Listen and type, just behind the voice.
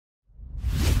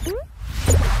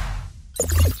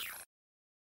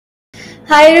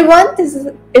Hi everyone, this is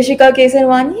Ishika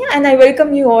Kesarwani and I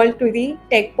welcome you all to the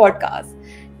Tech Podcast.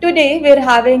 Today we're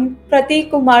having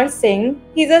Pratik Kumar Singh.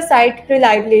 He's a site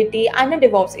reliability and a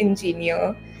Devops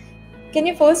engineer. Can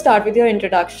you first start with your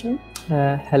introduction?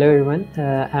 Hello everyone,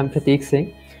 I'm Pratik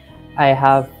Singh. I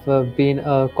have been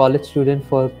a college student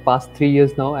for past 3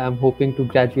 years now. I'm hoping to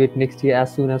graduate next year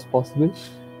as soon as possible.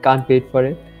 Can't wait for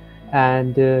it.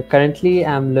 And currently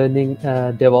I'm learning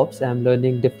DevOps. I'm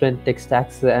learning different tech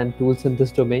stacks and tools in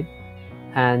this domain.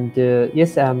 And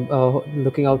yes, I'm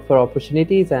looking out for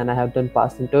opportunities and I have done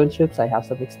past internships. I have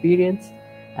some experience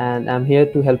and I'm here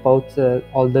to help out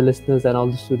all the listeners and all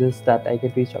the students that I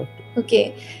can reach out to.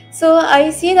 Okay, so I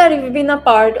see that you've been a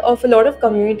part of a lot of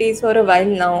communities for a while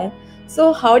now.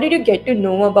 So, how did you get to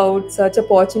know about such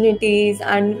opportunities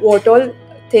and what all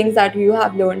things that you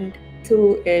have learned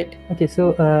through it? Okay,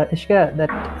 so Ishka, that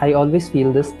I always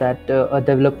feel this that a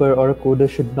developer or a coder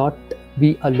should not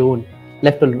be alone,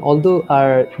 left alone. Although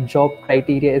our job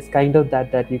criteria is kind of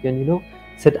that you can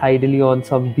sit idly on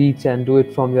some beach and do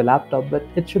it from your laptop, but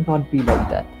it should not be like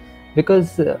that,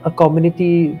 because a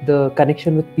community, the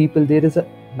connection with people, there is a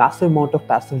massive amount of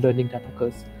passive learning that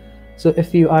occurs. So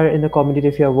if you are in a community,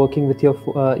 if you are working with your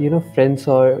friends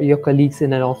or your colleagues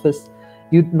in an office,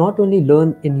 you not only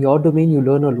learn in your domain, you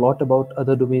learn a lot about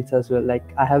other domains as well. Like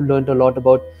I have learned a lot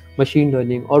about machine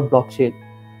learning or blockchain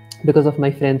because of my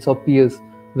friends or peers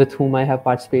with whom I have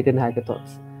participated in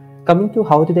hackathons. Coming to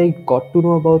how did I got to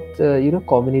know about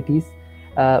communities?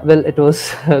 Well, it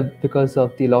was because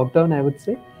of the lockdown, I would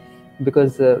say,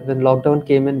 because when lockdown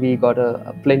came in, we got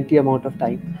a plenty amount of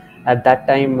time. At that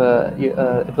time,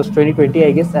 it was 2020,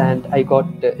 I guess, and I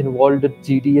got involved with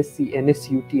GDSC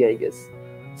NSUT, I guess.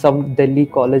 Some Delhi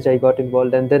college I got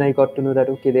involved, and then I got to know that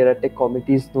okay, there are tech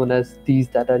committees known as these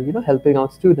that are helping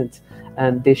out students,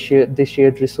 and they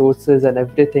shared resources and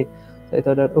everything. So I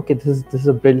thought that okay, this is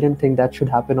a brilliant thing that should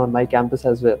happen on my campus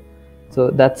as well. So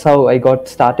that's how I got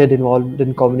started involved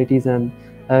in communities, and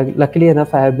luckily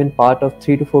enough, I have been part of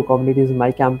 3 to 4 communities in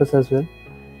my campus as well,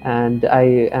 and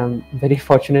I am very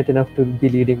fortunate enough to be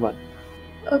leading one.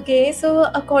 Okay, so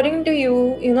according to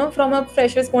you, from a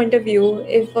fresher's point of view,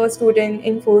 if a student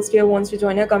in first year wants to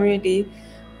join a community,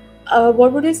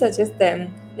 what would you suggest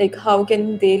them? Like, how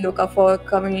can they look up for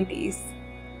communities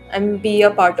and be a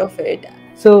part of it?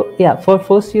 So yeah, for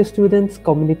first year students,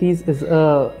 communities is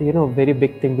a very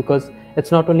big thing, because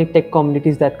it's not only tech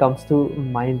communities that comes to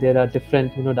mind. There are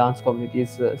different dance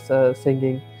communities,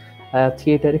 singing,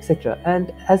 theater, etc.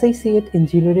 And as I see it,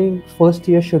 engineering first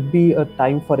year should be a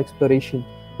time for exploration,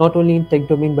 not only in tech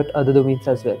domain but other domains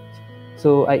as well.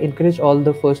 So I encourage all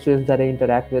the first students that I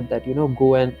interact with that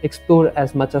go and explore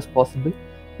as much as possible,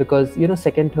 because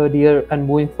second, third year and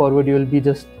moving forward, you will be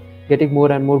just getting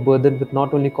more and more burdened with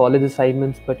not only college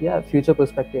assignments but yeah, future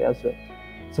perspective as well.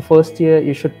 So first year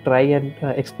you should try and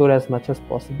explore as much as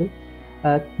possible.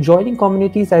 Joining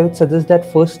communities, I would suggest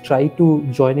that first try to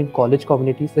join in college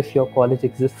communities if your college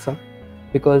exists some,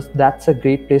 because that's a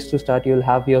great place to start. You'll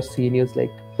have your seniors.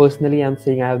 Like personally, I'm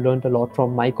saying I have learned a lot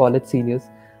from my college seniors.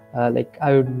 Like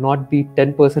I would not be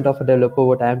 10% of a developer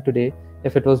what I am today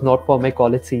if it was not for my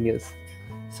college seniors.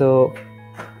 So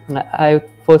I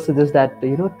first suggest that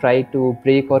try to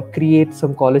break or create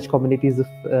some college communities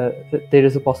if there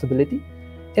is a possibility.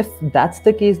 If that's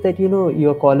the case, that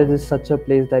your college is such a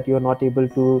place that you're not able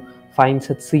to find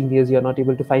such seniors, you're not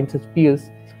able to find such peers,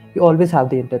 you always have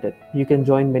the internet. You can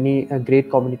join many great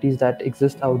communities that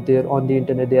exist out there on the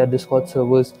internet. There are Discord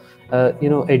servers.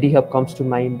 Eddie Hub comes to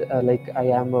mind. Like I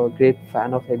am a great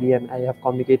fan of Eddie and I have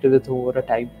communicated with him over a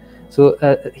time. So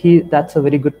that's a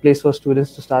very good place for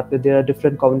students to start with. There are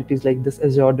different communities like this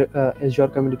Azure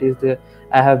communities there.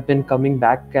 I have been coming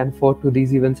back and forth to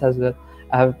these events as well.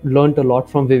 I have learned a lot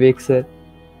from Vivek sir.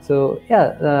 So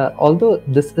yeah, although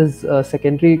this is a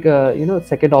secondary,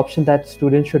 second option that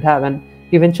students should have and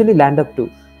eventually land up to,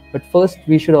 but first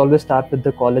we should always start with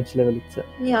the college level itself.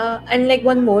 Yeah, and like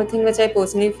one more thing which I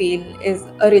personally feel is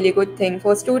a really good thing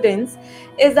for students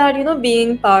is that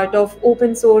being part of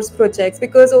open source projects,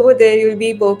 because over there you'll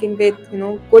be working with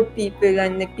good people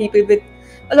and like people with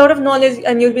a lot of knowledge,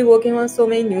 and you'll be working on so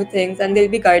many new things and they'll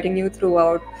be guiding you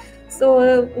throughout.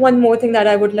 So one more thing that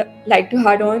I would like to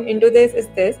add on into this is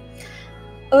this.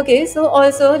 Okay, so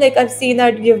also like I've seen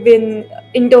that you've been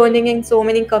interning in so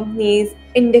many companies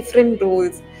in different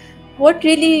roles. What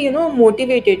really,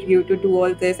 motivated you to do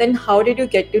all this, and how did you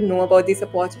get to know about these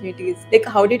opportunities? Like,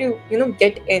 how did you,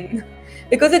 get in?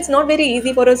 Because it's not very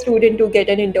easy for a student to get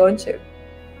an internship.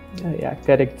 Yeah,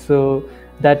 correct. So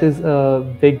that is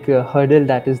a big hurdle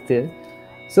that is there.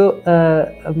 So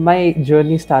my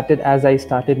journey started as I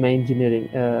started my engineering.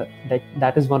 Like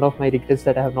that is one of my regrets,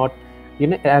 that I have not,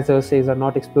 as I says, I've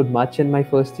not explored much in my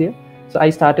first year. So I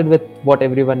started with what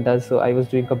everyone does. So I was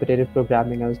doing competitive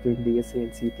programming, I was doing DSA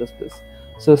and C++.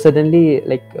 So suddenly,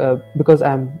 like because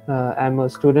I'm a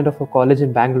student of a college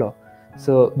in Bangalore.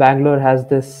 So Bangalore has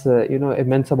this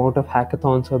immense amount of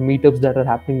hackathons or meetups that are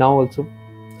happening now also.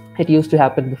 It used to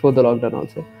happen before the lockdown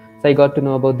also. So I got to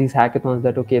know about these hackathons,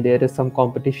 that okay, there is some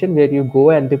competition where you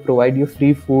go and they provide you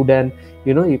free food, and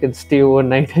you can stay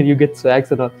overnight and you get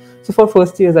swags and all. So for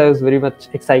first years I was very much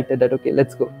excited that okay,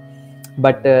 let's go.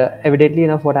 But evidently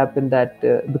enough, what happened that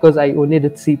because I only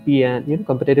did CP and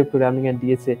competitive programming and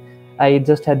DSA, I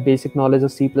just had basic knowledge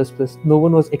of C++. No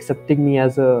one was accepting me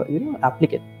as a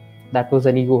applicant. That was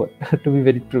an ego, to be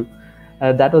very true.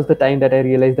 That was the time that I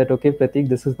realized that okay, Pratik,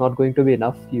 this is not going to be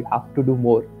enough. You have to do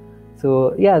more.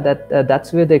 So yeah,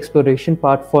 that's where the exploration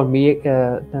part for me,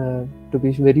 to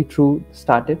be very true,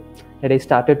 started. And I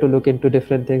started to look into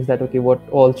different things, that okay, what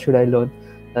all should I learn.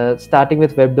 Starting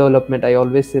with web development, I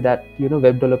always say that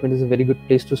web development is a very good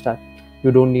place to start.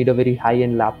 You don't need a very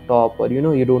high-end laptop, or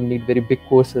you don't need very big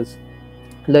courses.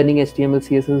 Learning HTML,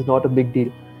 CSS is not a big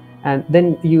deal, and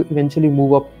then you eventually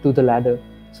move up to the ladder.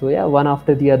 So yeah, one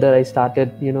after the other, I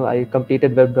started. I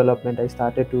completed web development. I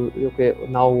started to okay,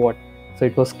 now what? So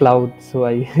it was cloud. So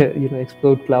I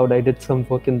explored cloud. I did some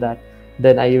work in that.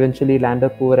 Then I eventually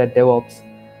landed up over at Devops.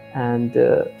 And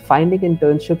finding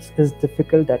internships is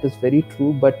difficult, that is very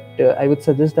true, but I would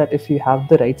suggest that if you have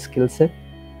the right skill set,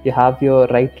 you have your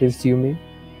right resume,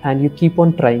 and you keep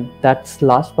on trying. That's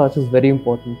last part is very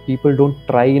important. People don't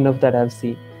try enough, that I've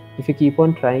seen. If you keep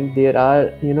on trying, there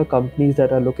are companies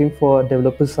that are looking for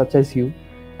developers such as you,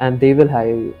 and they will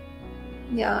hire you.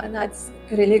 Yeah, that's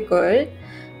really good.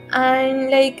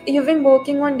 And like you've been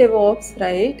working on DevOps,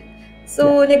 right? Yeah.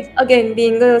 So like again,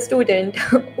 being a student,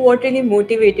 what really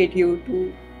motivated you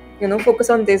to, focus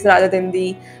on this rather than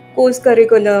the course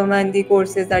curriculum and the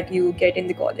courses that you get in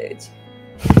the college?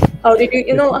 How did you,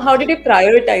 Okay. how did you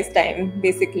prioritize time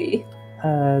basically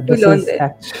to This learn is this?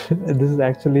 actually this is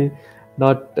actually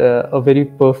not a very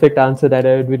perfect answer that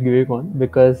I would be giving on,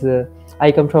 because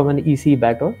I come from an EC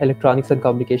background, electronics and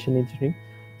communication engineering.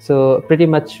 So pretty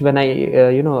much when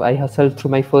I hustled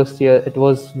through my first year, it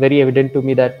was very evident to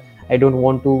me that I don't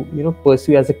want to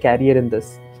pursue as a career in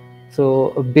this.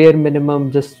 So a bare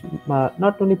minimum, just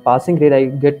not only passing grade, I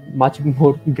get much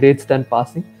more grades than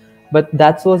passing. But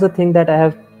that was a thing that I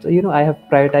have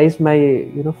prioritized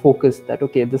my focus, that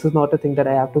okay, this is not a thing that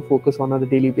I have to focus on a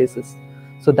daily basis.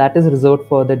 So that is reserved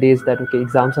for the days that okay,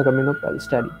 exams are coming up, I'll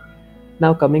study.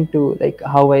 Now coming to like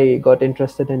how I got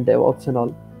interested in DevOps and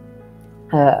all,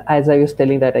 as I was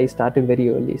telling that I started very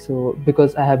early. So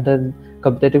because I have done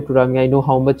competitive programming, I know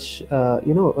how much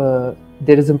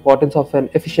there is importance of an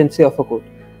efficiency of a code.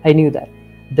 I knew that.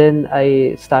 Then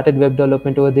I started web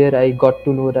development over there. I got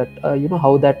to know that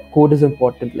how that code is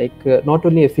important. Like not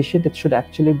only efficient, it should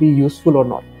actually be useful or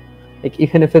not. Like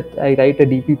even if I write a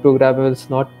DP program and it's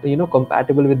not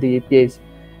compatible with the APIs,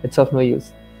 it's of no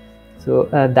use. So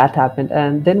that happened.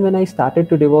 And then when I started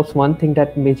to DevOps, one thing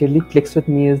that majorly clicks with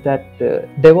me is that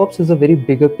DevOps is a very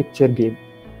bigger picture game,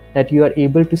 that you are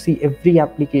able to see every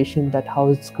application, that how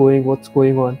it's going, what's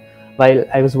going on. While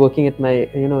I was working at my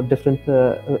different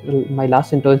my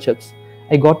last internships,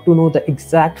 I got to know the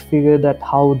exact figure, that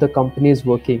how the company is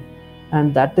working.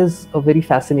 And that is a very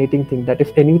fascinating thing, that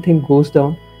if anything goes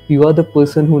down, you are the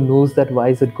person who knows that why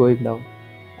is it going down.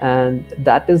 And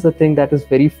that is the thing that is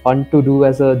very fun to do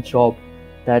as a job,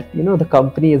 that the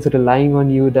company is relying on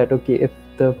you, that okay, if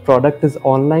the product is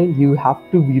online, you have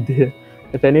to be there.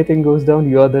 If anything goes down,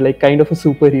 you are the like kind of a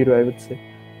superhero, I would say.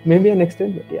 Maybe an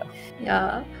extent, but yeah.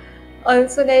 Yeah.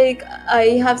 Also, like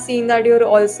I have seen that you're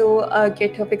also a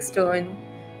GitHub extern.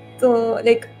 So,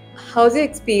 like, how's your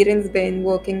experience been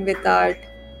working with that?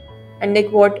 And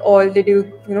like, what all did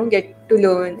you, get to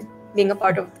learn being a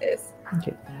part of this?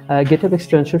 Okay. GitHub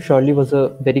externship surely was a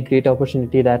very great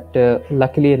opportunity that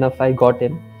luckily enough I got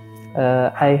in.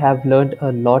 I have learned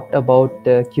a lot about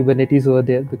Kubernetes over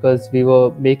there, because we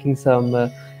were making some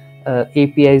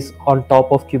APIs on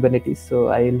top of Kubernetes. So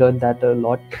I learned that a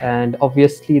lot. And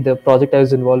obviously, the project I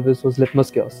was involved with was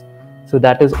Litmus Chaos. So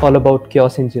that is all about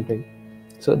chaos engineering.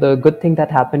 So the good thing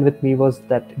that happened with me was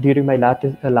that during my last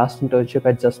internship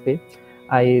at Justpay,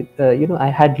 I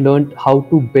had learned how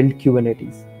to build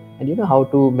Kubernetes, and how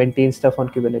to maintain stuff on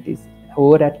Kubernetes.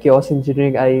 Over at Chaos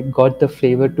Engineering, I got the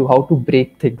flavor to how to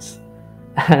break things,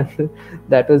 and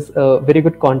that was a very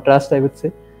good contrast, I would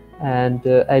say. And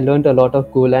I learned a lot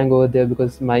of Golang over there,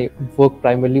 because my work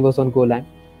primarily was on Golang.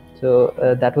 So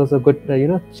that was a good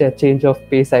change of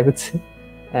pace, I would say.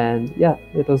 And yeah,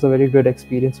 it was a very good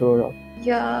experience overall.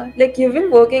 Yeah, like you've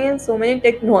been working in so many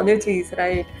technologies,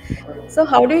 right? So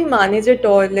how do you manage it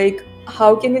all? Like,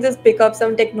 how can you just pick up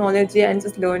some technology and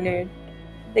just learn it?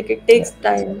 Like, it Yeah. takes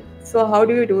time. So how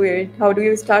do you do it? How do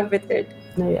you start with it?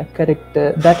 Yeah, correct.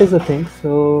 That is the thing.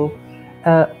 So,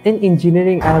 in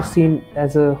engineering, I have seen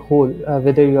as a whole,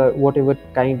 whether you are whatever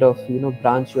kind of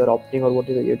branch you are opting or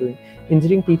whatever you're doing,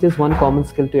 engineering teaches one common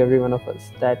skill to every one of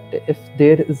us. That if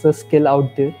there is a skill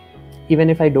out there, even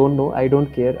if I don't know, I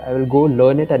don't care. I will go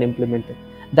learn it and implement it.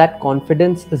 That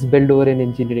confidence is built over in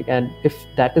engineering, and if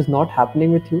that is not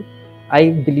happening with you, I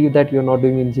believe that you're not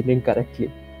doing engineering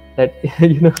correctly. That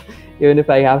even if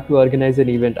I have to organize an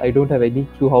event, I don't have any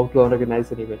clue how to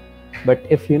organize an event. But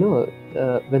if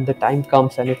when the time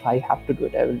comes and if I have to do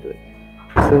it, I will do it.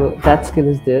 So that skill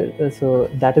is there. So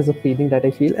that is a feeling that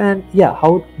I feel. And yeah,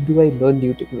 how do I learn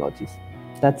new technologies?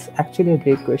 That's actually a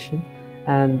great question,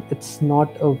 and it's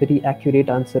not a very accurate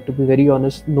answer. To be very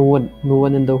honest, no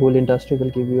one in the whole industry will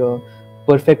give you a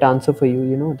perfect answer for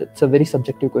you. That's a very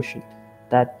subjective question.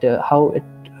 That how it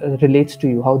relates to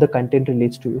you, how the content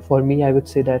relates to you. For me, I would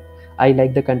say that I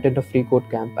like the content of Free Code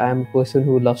Camp. I am a person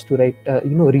who loves to write,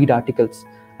 read articles.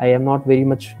 I am not very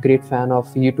much great fan of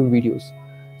YouTube videos.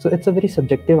 So it's a very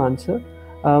subjective answer.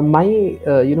 My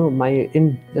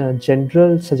in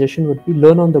general suggestion would be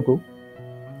learn on the go.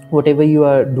 Whatever you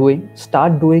are doing,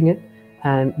 start doing it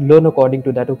and learn according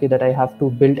to that. Okay, that I have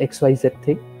to build XYZ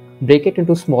thing, break it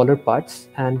into smaller parts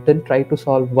and then try to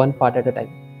solve one part at a time.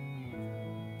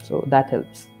 So that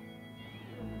helps.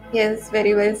 Yes,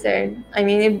 very well said. I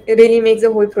mean, it really makes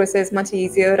the whole process much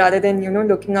easier rather than,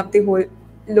 looking at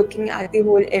the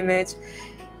whole image.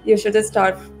 You should just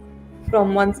start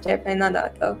from one step and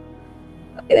another.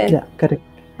 Okay, then. Yeah, correct.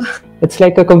 It's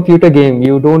like a computer game.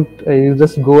 You don't you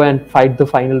just go and fight the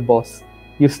final boss.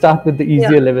 You start with the Yeah,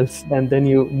 easier levels and then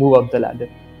you move up the ladder.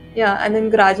 yeah, and then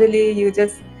gradually you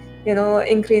just,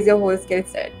 increase your whole skill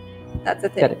set. That's the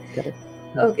thing. Correct, correct.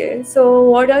 Yeah. Okay, so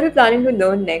what are you planning to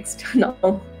learn next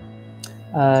now?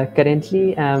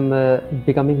 Currently, I'm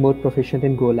becoming more proficient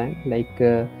in Golang. Like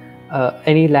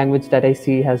any language that I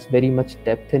see has very much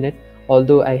depth in it.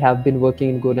 Although I have been working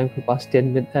in Golang for past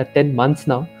 10 months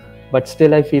now, but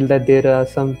still I feel that there are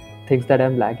some things that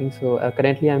I'm lagging. So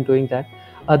currently I'm doing that.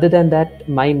 Other than that,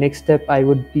 my next step I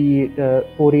would be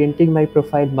orienting my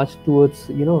profile much towards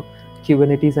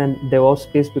Kubernetes and Devops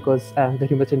space because I'm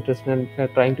very much interested in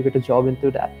trying to get a job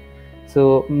into that.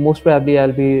 So most probably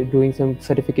I'll be doing some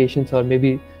certifications or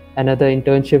maybe another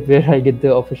internship where I get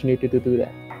the opportunity to do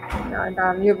that. Yeah,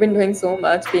 damn, you've been doing so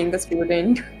much being a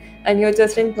student, and you're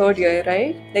just in third year,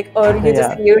 right? Like, or you just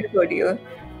Yeah, cleared third year.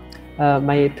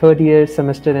 my third year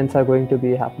semester ends are going to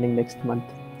be happening next month.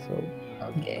 So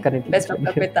Okay, currently in best of third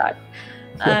luck year. with that.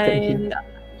 Yeah, thank you. And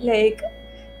like,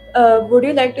 would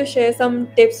you like to share some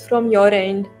tips from your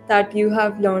end that you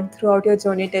have learned throughout your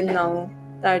journey till now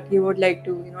that you would like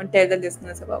to, tell the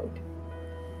listeners about?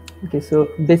 Okay, so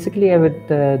basically, I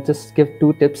would just give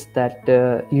two tips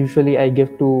that usually I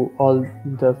give to all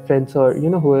the friends or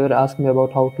whoever ask me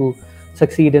about how to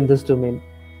succeed in this domain.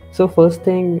 So first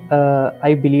thing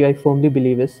I firmly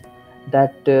believe is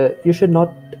that you should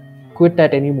not quit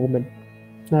at any moment.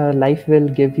 Life will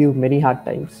give you many hard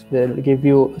times. Will give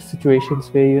you situations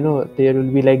where there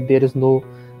will be like there is no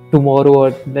tomorrow or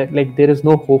like there is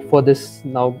no hope for this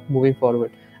now moving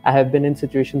forward. I have been in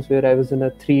situations where I was in a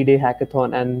 3-day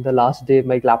hackathon and the last day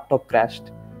my laptop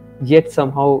crashed. Yet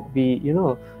somehow we,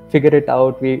 figure it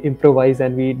out, we improvise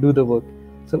and we do the work.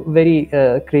 So very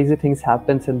crazy things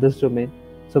happens in this domain.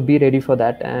 So be ready for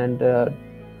that. And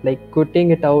like quitting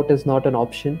it out is not an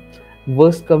option.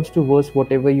 Worst comes to worst,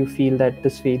 whatever you feel that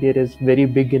this failure is very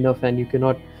big enough and you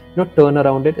cannot, turn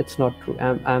around it. It's not true.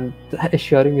 I'm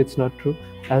assuring it's not true.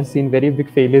 I've seen very big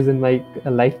failures in my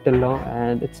life till now,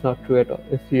 and it's not true at all.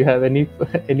 If you have any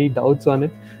any doubts on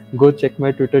it, go check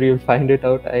my Twitter. You'll find it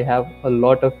out. I have a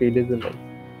lot of failures in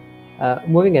life.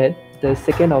 Moving ahead, the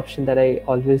second option that I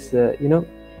always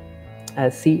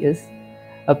see is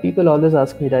people always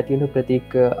ask me that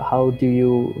Pratik, how do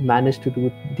you manage to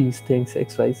do these things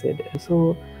XYZ?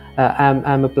 So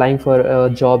I'm applying for a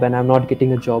job and I'm not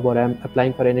getting a job, or I'm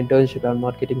applying for an internship, I'm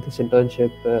not getting this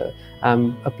internship.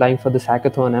 I'm applying for this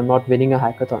hackathon, I'm not winning a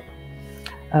hackathon.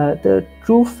 The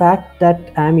true fact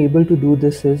that I'm able to do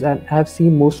this is, and I've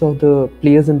seen most of the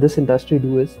players in this industry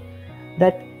do, is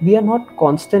that we are not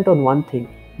constant on one thing.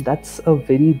 That's a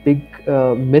very big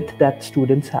myth that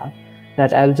students have,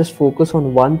 that I'll just focus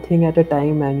on one thing at a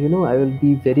time and I will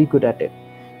be very good at it.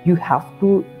 you have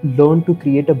to learn to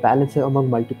create a balance among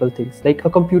multiple things. Like a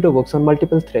computer works on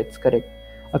multiple threads, correct?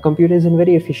 A computer is a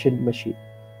very efficient machine,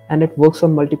 and it works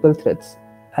on multiple threads.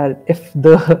 And if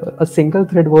the a single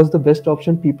thread was the best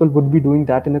option, people would be doing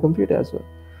that in a computer as well.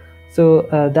 So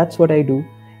that's what I do.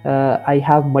 I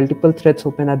have multiple threads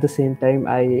open at the same time.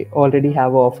 I already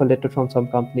have an offer letter from some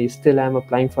companies. Still, I'm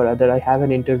applying for other. I have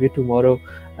an interview tomorrow.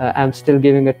 I'm still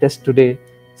giving a test today.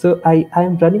 So I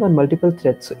am running on multiple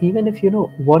threads. So even if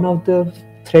one of the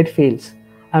thread fails,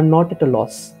 I'm not at a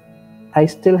loss. I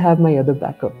still have my other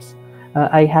backups.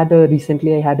 I had a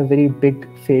very big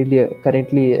failure.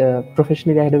 Currently,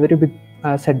 professionally, I had a very big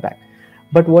setback.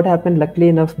 But what happened, luckily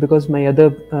enough, because my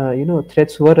other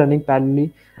threads were running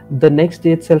parallelly, the next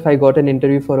day itself I got an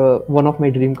interview for one of my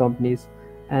dream companies.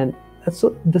 And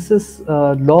so this is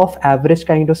a law of average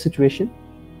kind of situation,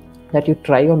 that you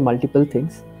try on multiple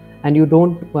things and you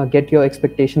don't get your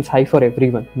expectations high for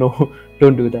everyone. No,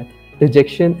 don't do that.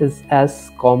 Rejection is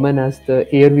as common as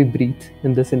the air we breathe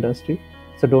in this industry.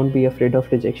 So don't be afraid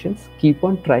of rejections. Keep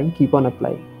on trying, keep on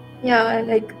applying. Yeah,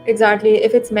 like exactly.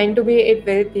 If it's meant to be, it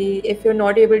will be. If you're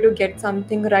not able to get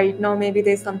something right now, maybe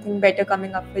there's something better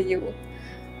coming up for you,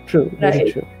 True, very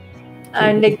right? true. True,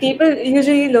 And very like true. people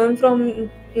usually learn from,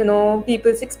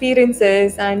 people's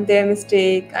experiences and their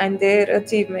mistake and their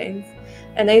achievements.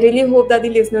 And I really hope that the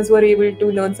listeners were able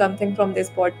to learn something from this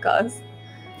podcast.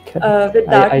 Correct. With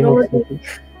that I hope note, so too.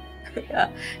 yeah,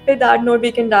 with that note,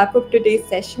 we can wrap up today's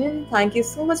session. Thank you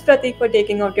so much, Pratik, for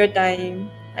taking out your time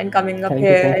and coming up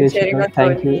here Thank you, and sharing Ishita.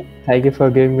 your story. Thank you for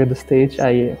giving me the stage.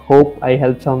 I hope I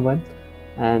help someone.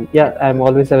 And Yeah. yeah, I'm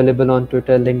always available on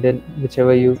Twitter, LinkedIn,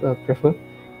 whichever you prefer.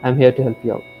 I'm here to help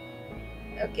you out.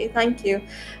 Okay, thank you.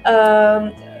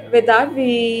 Um, with that,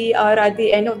 we are at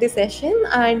the end of the session,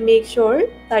 and make sure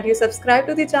that you subscribe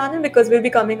to the channel because we'll be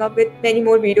coming up with many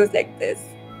more videos like this.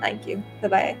 Thank you. Bye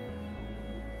bye.